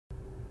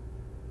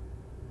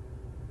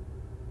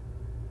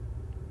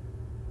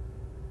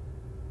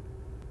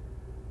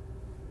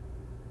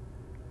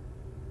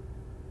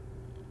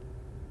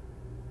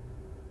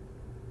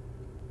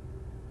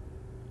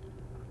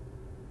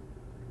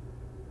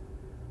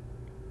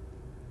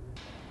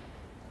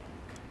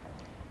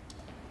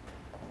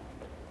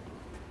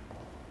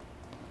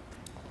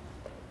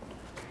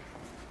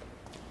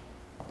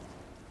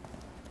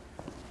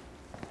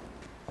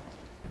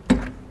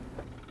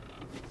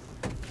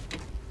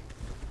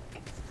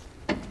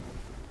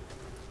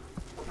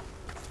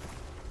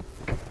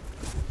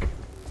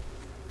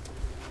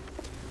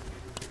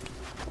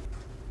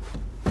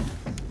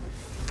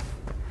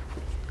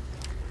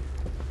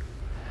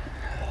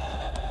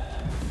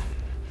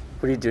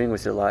What are you doing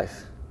with your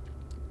life?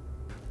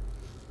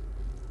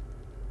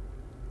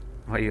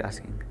 What are you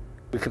asking?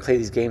 We can play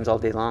these games all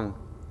day long.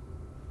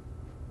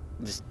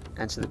 Just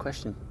answer the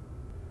question.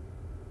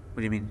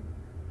 What do you mean?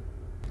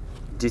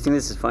 Do you think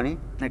this is funny?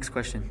 Next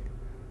question.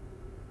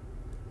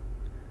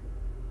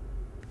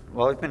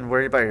 Well, I've been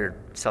worried about your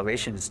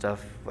salvation and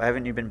stuff. Why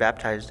haven't you been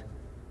baptized?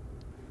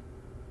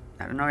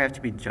 I don't know, you have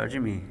to be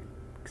judging me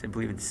because I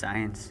believe in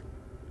science.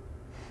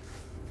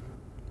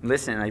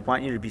 Listen, I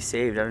want you to be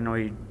saved. I don't know,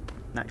 you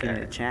not giving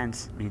it a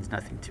chance means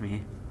nothing to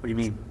me. What do you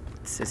mean?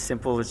 It's as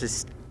simple as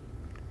just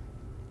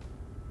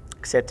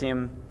accepting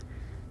him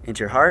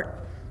into your heart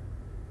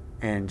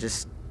and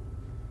just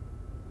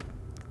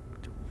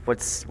why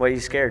are you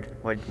scared?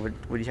 What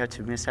do you have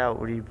to miss out?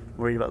 What are you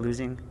worried about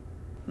losing?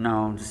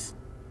 No, just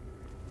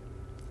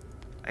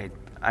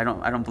I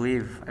don't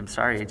believe. I'm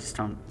sorry, I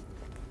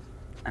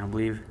don't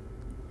believe.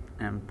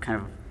 And I'm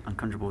kind of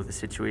uncomfortable with the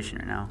situation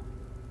right now.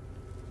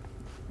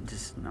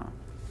 Just no.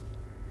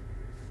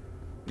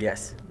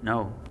 Yes.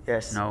 No.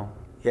 Yes. No.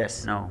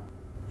 Yes. No.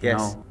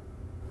 Yes. No.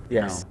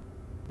 Yes.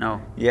 No.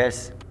 No.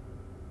 Yes.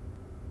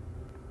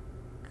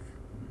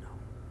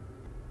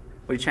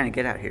 What are you trying to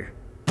get out here?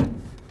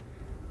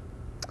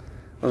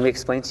 Let me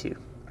explain to you.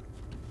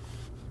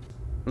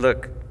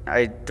 Look,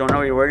 I don't know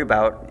what you're worried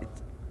about.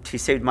 He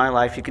saved my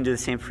life. He can do the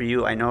same for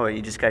you. I know it.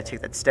 You just got to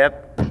take that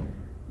step.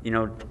 You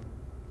know,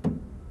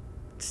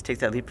 just take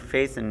that leap of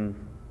faith, and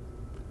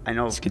I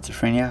know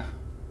Schizophrenia?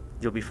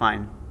 you'll be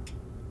fine.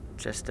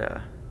 Just,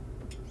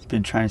 He's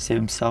been trying to save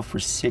himself for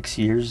 6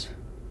 years.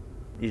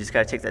 you just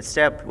got to take that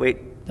step.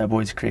 Wait. That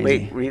boy's crazy.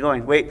 Wait, where are you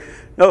going? Wait.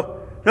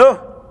 No.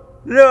 No.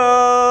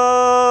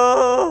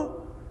 No.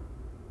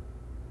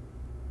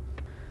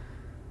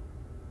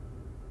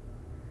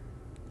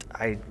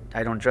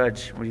 I don't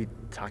judge. What are you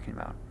talking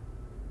about?